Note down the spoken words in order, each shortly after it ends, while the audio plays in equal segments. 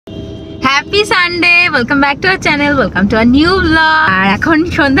Happy Sunday, welcome back to our channel, welcome to our new blog. আর এখন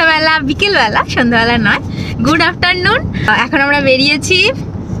সন্ধ্যাবেলা, বিকেলবেলা, সন্ধ্যাবেলা নয়, গুড আফটারনুন। এখন আমরা বেরিয়েছি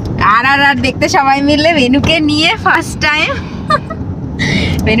আর দেখতে সবাই মিলে বেনুকে নিয়ে first time.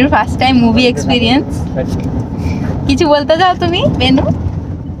 বেনুর first time movie experience. কিছু বলতে চাও তুমি বেনু?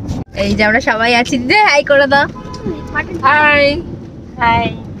 এই যে আমরা সবাই আছি, যে হাই করে দাও। High high.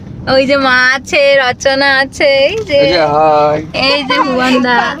 ওই যে মা আছে, রচনা আছে, এই যে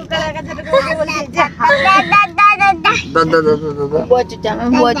ভুবনদা।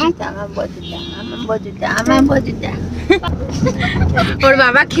 ওর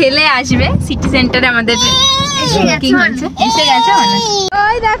বাবা খেলে আসবে সিটি সেন্টারে আমাদের। এসে গেছে মানে।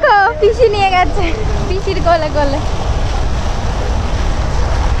 ওই দেখো পিসি নিয়ে গেছে, পিসির কোলে কোলে।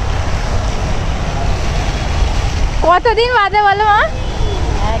 কতদিন বাদে বলো মা?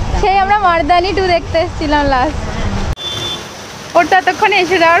 সেই আমরা মর্দানি 2 দেখতে এসেছিলাম লাস্ট। ওর তো এতক্ষণে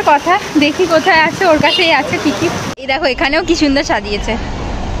এসে যাওয়ার কথা, দেখি কোথায় আছে। ওর কাছেই আছে ঠিকই। এই দেখো এখানেও কি সুন্দর সাজিয়েছে।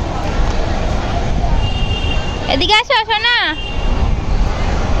 এদিকে আসো, আসো না।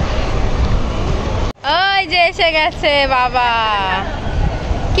 ওই যে এসে গেছে বাবা।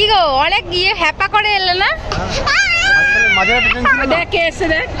 কি গো, অনেক গিয়ে হ্যাপা করে এলে না?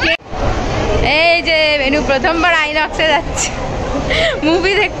 এই যে বেনু প্রথমবার আইনক্সে যাচ্ছে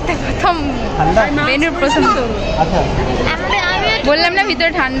মুভি দেখতে। প্রথম বেনুর প্রথম। বললাম না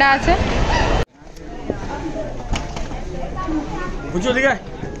ভিতরে ঠান্ডা আছে।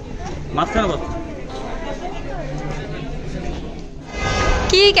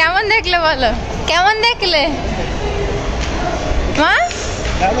 কি কেমন দেখলে বলো, কেমন দেখলে মা?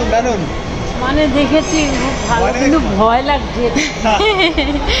 মানে দেখেছি ভালো, কিন্তু ভয় লাগছে।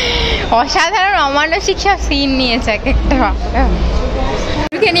 অসাধারণ অমানসিক সব সিন নিয়েছে এক একটা।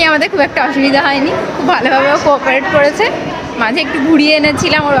 নিয়ে আমাদের খুব একটা অসুবিধা হয়নি, খুব ভালোভাবে কোঅপারেট করেছে। মাঝে একটু ঘুরিয়ে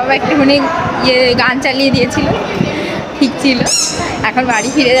এনেছিলাম, ওর বাবা একটুখানি গান চালিয়ে দিয়েছিল, ঠিক ছিল। এখন বাড়ি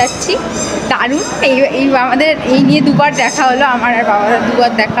ফিরে যাচ্ছি। দারুণ। এই আমাদের এই নিয়ে 2বার দেখা হলো, আমার আর বাবার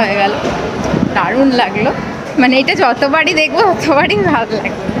 2বার দেখা হয়ে গেল। দারুণ লাগলো, মানে এটা যতবারই দেখবো ততবারই ভালো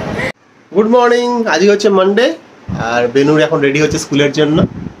লাগবে। Good morning. আজকে হচ্ছে মানডে, আর বেনুর এখন রেডি হচ্ছে স্কুলের জন্য।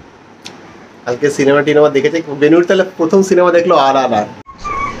 আজকে সিনেমা টিনেমা দেখেছে। বেনুর তাহলে প্রথম সিনেমা দেখলো আর।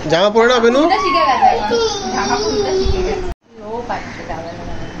 জামা পরে না বেনু?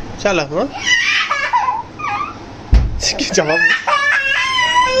 চলো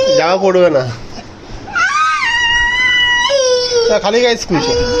জামা পড়বে না, খালি গায়ে স্কুল।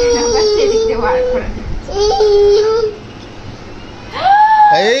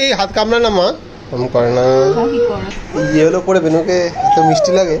 এই হাত কামড়া না মা, কম করে না। ইয়েলো পরে বেনুকে এত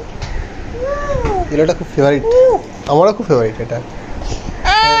মিষ্টি লাগে। ইয়েলোটা খুব ফেভারিট, আমারও খুব ফেভারিট এটা।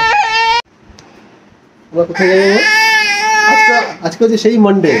 আমরা কোথায় যাবো আজকে? হচ্ছে সেই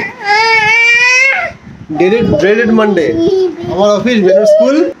মানডে, ড্রেডেড মানডে। আমার অফিস, বেনুর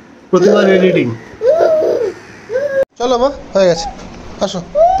স্কুল, প্রতিবার এডিটিং। চলো মা, হয়ে গেছে। আসো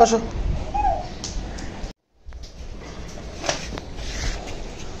আসো।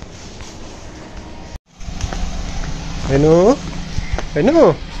 বেনু, বেনু,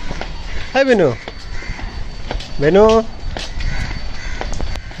 হাই বেনু, বেনু।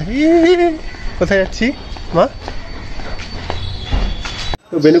 কোথায় যাচ্ছি মা?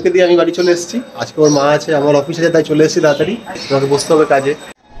 তো বেনুকে দিয়ে আমি বাড়ি চলে এসেছি। আজকে ওর মা আছে, আমার অফিস আছে, তাই চলে এসেছি তাড়াতাড়ি। তোমাকে বসতে হবে কাজে।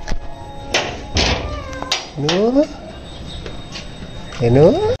 বেনু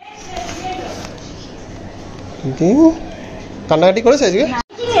কান্নাকাটি করেছে আজকে?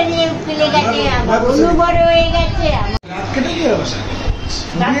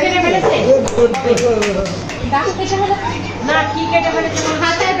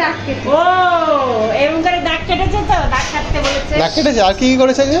 আর কি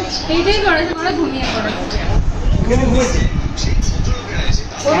করেছে?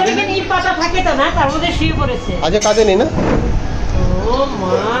 আজ কাজে নেই না?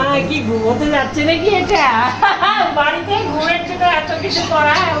 কি ঘুমোতে যাচ্ছে নাকি? এটা বাড়িতে ঘুমের জন্য এত কিছু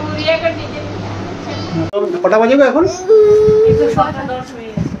করা। কটা বাজে এখন?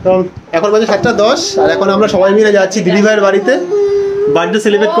 এখন বাজে 7:10। আর এখন আমরা সবাই মিলে যাচ্ছি দিদি ভাইয়ের বাড়িতে বার্থডে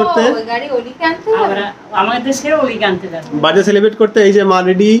সেলিব্রেট করতে। বার্থডে সেলিব্রেট করতে। এই যে মা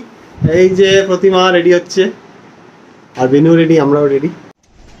রেডি, এই যে প্রতিমা রেডি হচ্ছে, আর বেনু রেডি, আমরাও ready.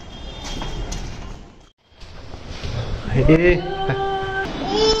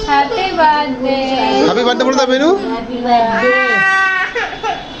 Happy birthday. Happy birthday বলে দাও বেনু। Happy birthday.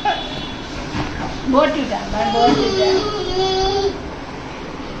 বটিটা বটিটা।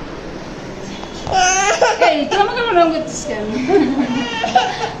 এই তুই আমাকে রং করছিস কেন?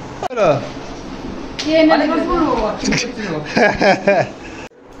 কে না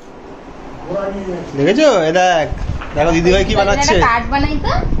দেখেছো? এ দেখ, দেখো দিদিভাই কি বানাচ্ছে। কাঠ বানাই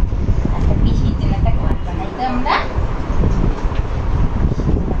তো, একটা পিসির জন্য একটা কাঠ বানাই তো আমরা।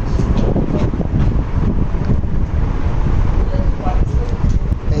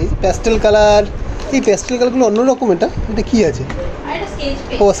 এই প্যাস্টেল কালার, এই প্যাস্টেল কালারগুলো অন্যরকম। এটা এটা কি আছে? আর এটা স্কেচ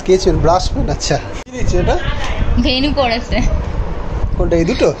পেন। ও স্কেচ পেন, ব্রাশ পেন। আচ্ছা, কি দিচ্ছে এটা? ভেনু করেছে। কোনটা, এই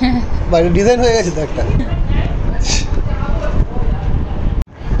দুটো? বাইরে ডিজাইন হয়ে গেছে তো একটা।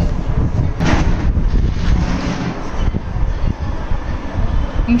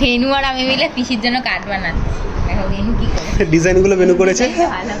 ভেনু আর আমি মিলে পিসির জন্য কাঠ বানাচ্ছি। দেখো ভেনু কি করে ডিজাইনগুলো বেনু করেছে।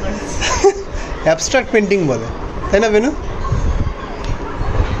 ভালো করেছে। অ্যাবস্ট্রাক্ট পেন্টিং বলে, তাই না বেনু?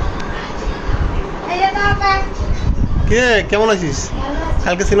 কে কেমন আছিস?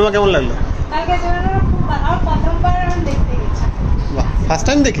 কালকে সিনেমা কেমন লাগলো? কালকে সিনেমাটা খুব ভালো, আর প্রথমবার আমি দেখতে গেছি। বাহ, ফার্স্ট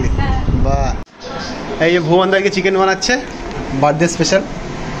টাইম দেখলি? হ্যাঁ। বাহ। এই যে ভুবন দাকে চিকেন বানাচ্ছে, বার্থডে স্পেশাল।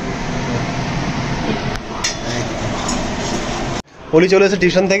 ওলি চলে এসে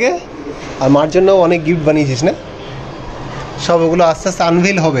টিউশন থেকে, আর মার জন্য অনেক গিফট বানিয়েছিস না? সব ওগুলো আস্তে আস্তে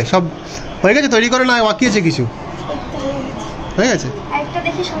আনভেল হবে। সব হয়ে গেছে, তৈরি করে না বাকি আছে কিছু? হয়ে গেছে। একটা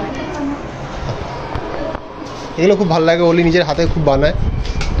দেখি সবাই এগুলো খুব ভালো লাগে, ওলি নিজের হাতে খুব বানায়,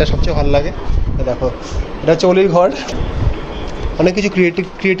 এটা সবচেয়ে ভালো লাগে। দেখো, এটা হচ্ছে ওলির ঘর। অনেক কিছু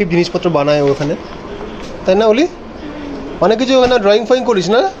ক্রিয়েটিভ জিনিসপত্র বানায় ওখানে, তাই না ওলি? অনেক কিছু ওখানে ড্রয়িং ফয়িং করিস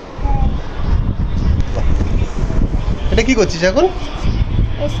না? এটা কি করছিস এখন?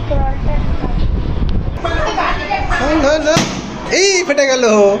 এই ফেটে গেল,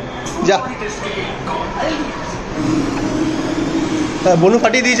 যা। বনু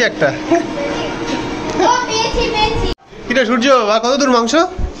ফাটিয়ে দিয়েছে একটা। কিটা সূর্য, আর কত দূর মাংস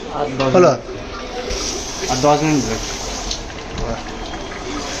হলো? আর 10 মিনিট।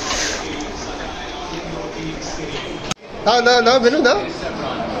 দাও দাও দাও, বেলুন দাও,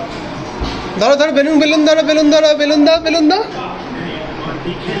 ধরো ধরো, বেলুন বেলুন ধরো, বেলুন ধরো, বেলুন দাও, বেলুন দাও।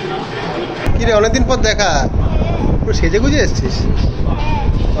 কিরে, অনেকদিন পর দেখা, পুরো সেজে গুজে এসছিস।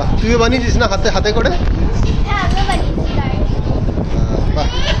 বাহ, তুইও বানিয়েছিস না হাতে হাতে করে? বাহ,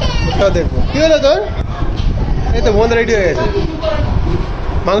 ওটাও দেখবো। কি হলো তোর? এই তো বোন রেডি হয়ে গেছে,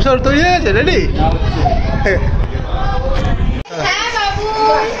 মাংস তৈরি হয়ে গেছে, রেডি।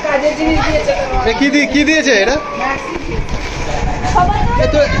 কাজের জিনিস দিয়েছে তো। কি দিয়েছে এটা?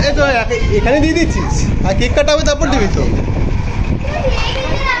 এখানে দিয়ে দিচ্ছিস, আর কেক কাটাবে তারপর দিবি তো।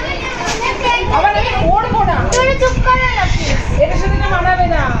 আবার আমি করবো না, চুপ করো না প্লিজ। এটার সাথে না মানাবে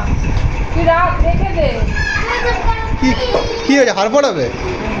না, তুই রাখ, রেখে দে। কি হয়েছে, হার পড়াবে?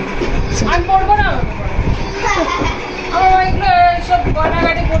 আমি পড়বো না, আমার এগুলো সব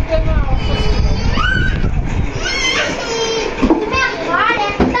গয়নাগাটি করতে আমার অস্বস্তি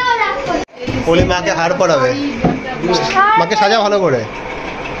লাগে। ওলি মাকে হার পড়াবে, মাকে সাজা ভালো করে।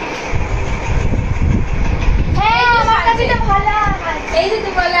 হ্যাঁ, আমার কাছে তো ভালো আছে। এই যে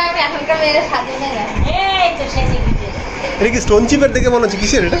তুই বললে আমি এখনকার মেয়েরা সাজিয়ে নেই। এই তো সেজে গেছে। এটা কি স্টোন চিপের দেখে মনে হচ্ছে?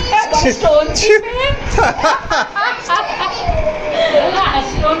 কিসের এটা? Stone chip.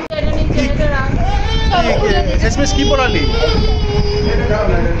 স্টোন কেটে নিচে রেখে রাখ। এসএমএস কি পড়ালি?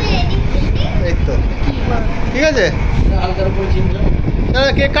 এই তো ঠিক আছে,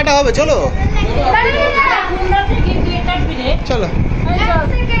 কেক কাটা হবে, চলো চলো।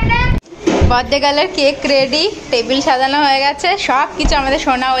 বার্থডে গার্লের কেক রেডি, টেবিল সাজানো হয়ে গেছে, সব কিছু আমাদের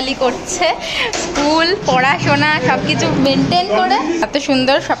সোনাওলি করছে। স্কুল, পড়াশোনা সব কিছু মেনটেন করে এত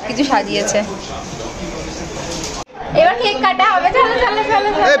সুন্দর সব কিছু সাজিয়েছে। এবার কেক কাটা হবে, চলো চলো চলো।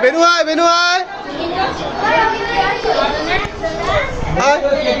 এই বেনু আয়, বেনু আয়,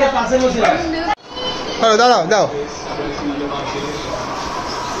 দাঁড়াও দাও।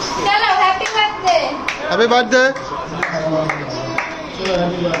 চলো, হ্যাপি বার্থডে। Happy birthday.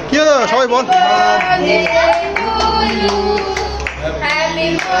 কি হলো সবাই বল? Happy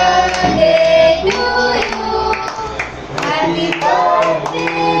birthday to you. Happy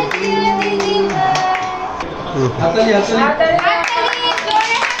birthday to you. হাতালি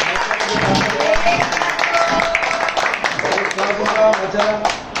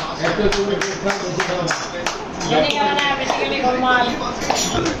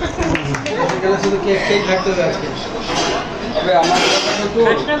শুধু কেক থাকতে হবে আজকে। তবে আমার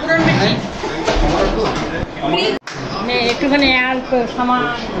একটুখানি অল্প সামান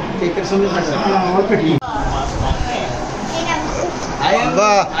কেকের সঙ্গে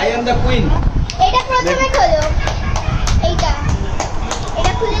আই এম দ্য কুইন। এটা প্রথমে খোলো, এইটা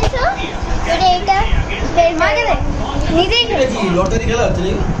এটা খুলেছো, এটা বের মাগে দে, নিজেই খোলো। কি লটারি খেলা হচ্ছে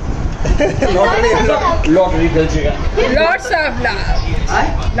নাকি? লটারি খেলছে। Lords of love,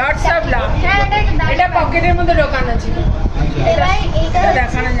 Lords of love. হ্যাঁ, এটা এটা পকেটের মধ্যে ঢোকানো ছিল, এটা এইটা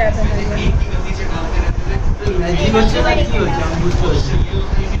দেখানো যাবে না।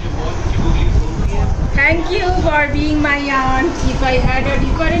 Thank you for being my aunt. If I had a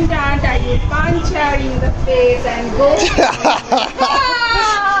different aunt, I would punch her in the face and go.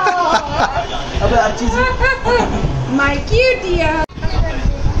 My cutie.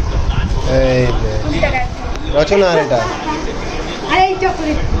 এই যে রচনা আর এটা আরে এই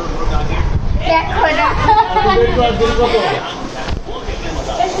চকলেট দেখো এটা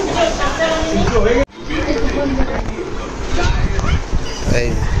এই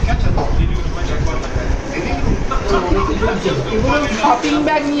শপিং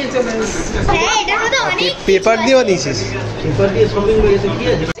ব্যাগ নিয়ে চলে এসেছি। হ্যাঁ এটা তো অনেক পেপার দিয়ে বানিয়েছিস?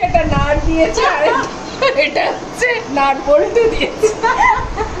 এটা নাট দিয়েছে আর এটা হচ্ছে নাট বল্টু দিয়েছে,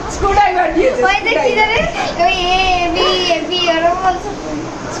 স্ক্রুড্রাইভার দিয়েছে। ওই দেখি রে ওই এ বি এরকম বলছো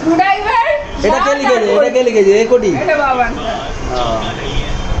স্ক্রুড্রাইভার এটা কে লিখেছে এ কোডি? এটা বাবা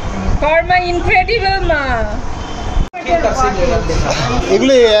ফর মাই ইনক্রেডিবল মা।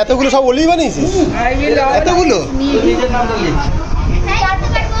 এগুলো এতগুলো সব ওলি বানিয়েছিস? আই উইল এতগুলো? নিজের নামটা লিখ। হ্যাঁ কাটতে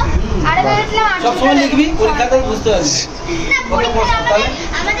দেখো আরে বলছিলাম সব সময় লিখবি, পরীক্ষাতেও বুঝতে পারবি। না পরীক্ষা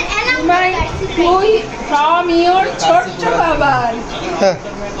আমাদের অ্যালাউ মাই তুই ফ্রম ইওর ছোট্ট বাবা হ্যাঁ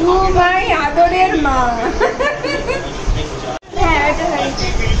টু মাই আদরের মা। হ্যাঁ এটা হয়েছে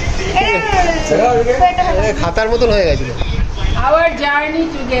এটা এ খাতার মতন হয়ে গেছিল। Hour journey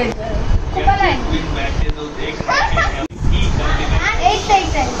together. কোপালাই এইটাই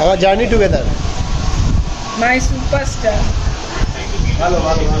আবার জার্নি টুগেদার। মাই সুপারস্টার। ভালো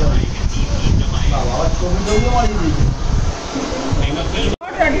ভালো ভালো। বাবা ছবি জন্য মারি দিয়েছে।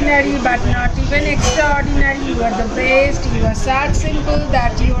 Not ordinary but not even extraordinary. You are the best. You are such simple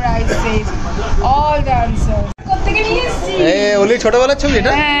that your eyes says all the answers. কোত্থেকে নিয়ে এসেছি? এ ওলি ছোটবেলার ছবি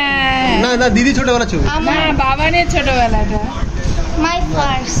এটা? হ্যাঁ। না না দিদি ছোটবেলার ছবি। না বাবানের ছোটবেলাটা। মাই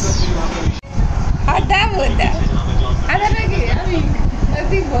ফার্স্ট আদা বোদা আদা নাকি আমি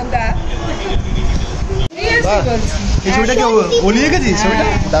বোদা বাহ, এই ছবিটা কি ওলি এঁকেছিস? ছবিটা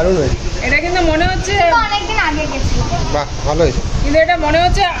দারুণ হয়েছে। এটা কিন্তু মনে হচ্ছে অনেকদিন আগে গেছিলাম বাহ ভালো হয়েছে। কিন্তু এটা মনে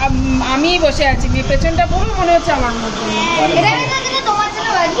হচ্ছে আমি বসে আছি, পেছনটা পুরো মনে হচ্ছে আমার মতো। এটা আমি তো তোমার জন্য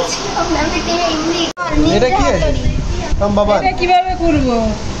বানিয়েছিলাম আমি দেখে ইংলিশ এটা কি আছে? কাম বাবা এটা কিভাবে করবো?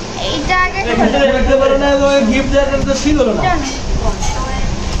 এইটা আগে ভিতরে রাখতে পারো না, ওই গিফট দেওয়ার তো সিল হলো না।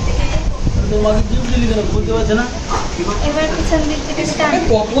 তোমাকে গিফট দিলি কেন বুঝতে পারছ না? এবার পিছন দিক থেকে স্টার্ট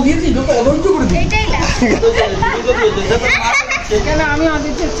কত দিয়েছি লোকে অধৈর্য করে দিই। এইটাই লাস্ট কেন আমি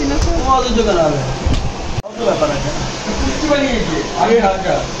অধৈর্য হচ্ছি না তো? অধৈর্য কেন হবে? কত ব্যাপার আছে। কি বানিয়েছে? আগে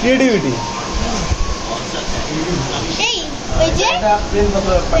হালকা। ক্রিয়েটিভিটি। এই ওই যে এটা প্রেম কত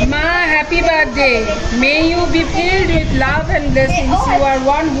ব্যাপার। মা happy birthday, may you B filled with love and blessings. You are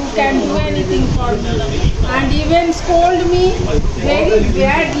one who can do anything for me and even scold me very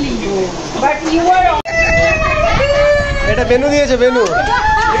badly, but you are এটা বেনু দিয়েছে, বেনু।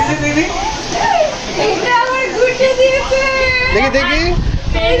 এটা আমার গুটে দিয়েছে। দেখি দেখি।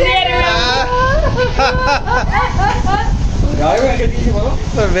 ড্রাইভারকে দিয়েছি বলো।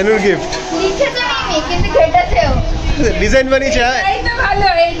 বেনুর গিফট। লিখে তো আমি কিন্তু ঘেটাছেও ডিজাইন বানিয়েছে। এই তো ভালো,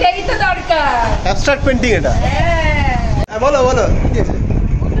 এইটাই তো দরকার। অ্যাবস্ট্রাক্ট পেন্টিং এটা। হ্যাঁ হ্যাঁ বলো বলো কি দিয়েছে?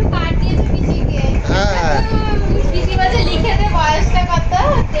 একটু কাট দিয়েছে পিসিকে হ্যাঁ পিসি বলছে লিখে দে বয়সটা কত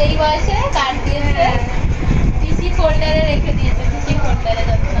এই বয়সে কাট দিয়েছে পিসি ফোল্ডারে রেখে দিয়েছে পিসি ফোল্ডারে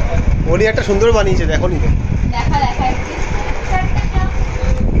যত্ন করে ওলি একটা সুন্দর বানিয়েছে, দেখো নি? দেখা একটু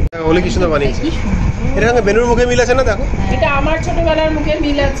ওলি কি সুন্দর বানিয়েছে। এর সঙ্গে বেনুর মুখে মিল আছে না? দেখো এটা আমার ছোটবেলার মুখে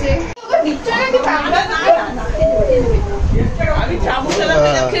মিল আছে।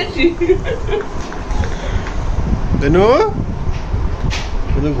 বেনু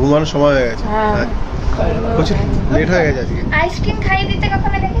বেনু ঘুমানোর সময় হয়ে গেছে। হ্যাঁ। প্রচুর লেট হয়ে গেছে আজকে। আইসক্রিম খাইয়ে দিতে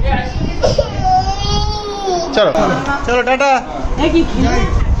কখনো চলো চলো টাটা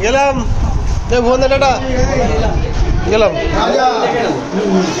গেলাম। ভুবন টাটা গেলাম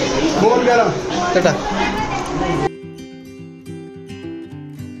টাটা।